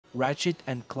Ratchet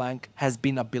and Clank has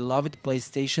been a beloved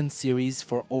PlayStation series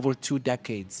for over 2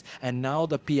 decades, and now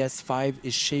the PS5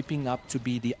 is shaping up to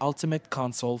be the ultimate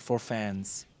console for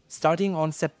fans. Starting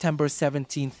on September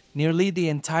 17th, nearly the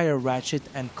entire Ratchet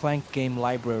and Clank game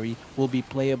library will be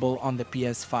playable on the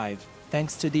PS5,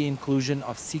 thanks to the inclusion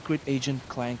of Secret Agent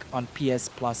Clank on PS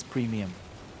Plus Premium.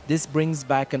 This brings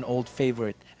back an old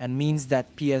favorite and means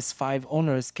that PS5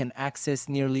 owners can access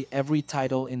nearly every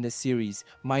title in the series,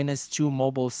 minus two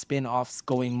mobile spin-offs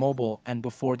going mobile and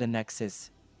before the Nexus.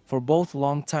 For both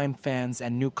longtime fans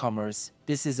and newcomers,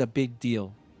 this is a big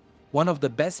deal. One of the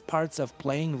best parts of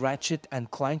playing Ratchet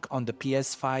and Clank on the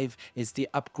PS5 is the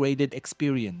upgraded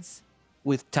experience.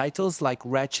 With titles like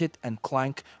Ratchet and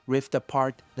Clank Rift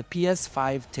Apart, the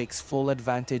PS5 takes full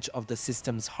advantage of the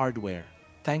system's hardware.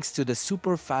 Thanks to the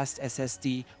super-fast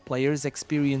SSD, players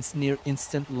experience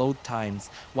near-instant load times,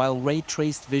 while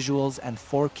ray-traced visuals and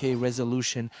 4K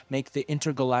resolution make the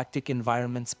intergalactic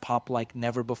environments pop like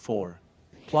never before.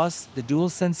 Plus, the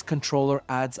DualSense controller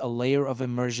adds a layer of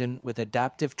immersion with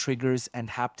adaptive triggers and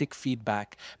haptic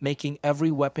feedback, making every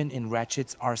weapon in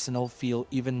Ratchet's arsenal feel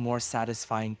even more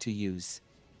satisfying to use.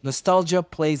 Nostalgia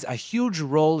plays a huge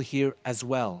role here as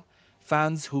well.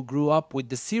 Fans who grew up with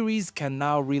the series can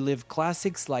now relive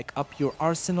classics like Up Your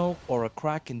Arsenal or A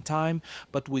Crack in Time,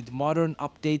 but with modern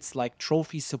updates like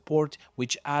trophy support,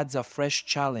 which adds a fresh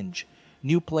challenge.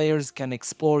 New players can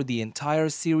explore the entire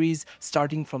series,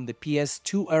 starting from the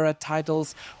PS2 era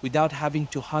titles without having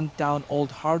to hunt down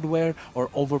old hardware or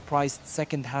overpriced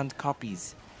second-hand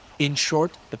copies. In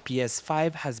short, the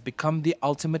PS5 has become the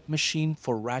ultimate machine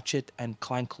for Ratchet and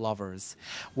Clank lovers.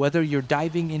 Whether you're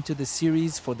diving into the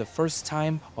series for the first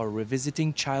time or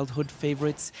revisiting childhood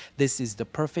favorites, this is the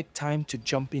perfect time to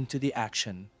jump into the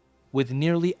action. With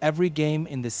nearly every game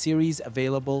in the series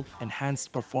available,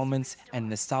 enhanced performance and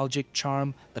nostalgic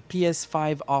charm, the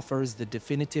PS5 offers the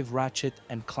definitive Ratchet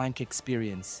and Clank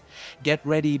experience. Get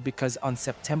ready because on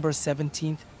September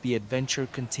 17th, the adventure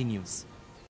continues.